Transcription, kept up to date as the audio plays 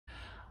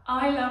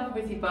I love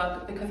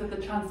Wizzybug because of the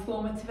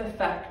transformative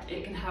effect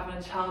it can have on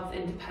a child's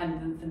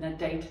independence in their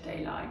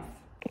day-to-day lives.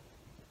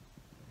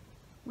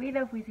 We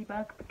love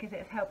Wizzybug because it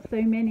has helped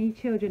so many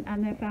children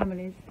and their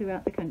families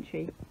throughout the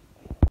country.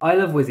 I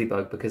love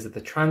Wizzybug because of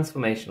the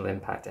transformational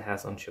impact it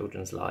has on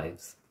children's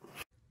lives.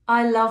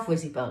 I love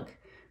Wizzybug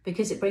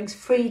because it brings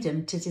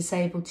freedom to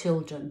disabled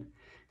children,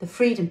 the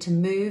freedom to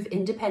move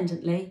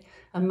independently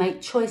and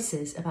make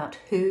choices about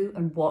who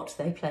and what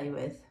they play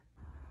with.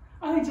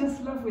 I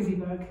just love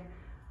Wizzybug.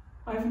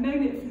 I've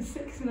known it for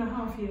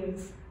 6.5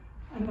 years,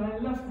 and I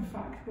love the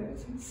fact that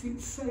it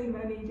suits so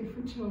many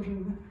different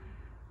children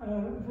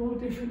of all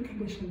different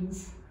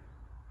conditions.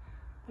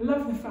 I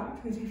love the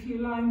fact that if you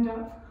lined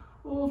up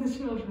all the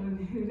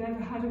children who'd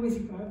ever had a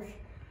Wizzybug,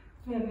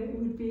 then it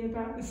would be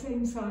about the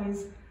same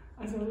size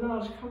as a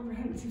large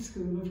comprehensive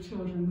school of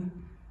children.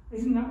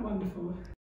 Isn't that wonderful?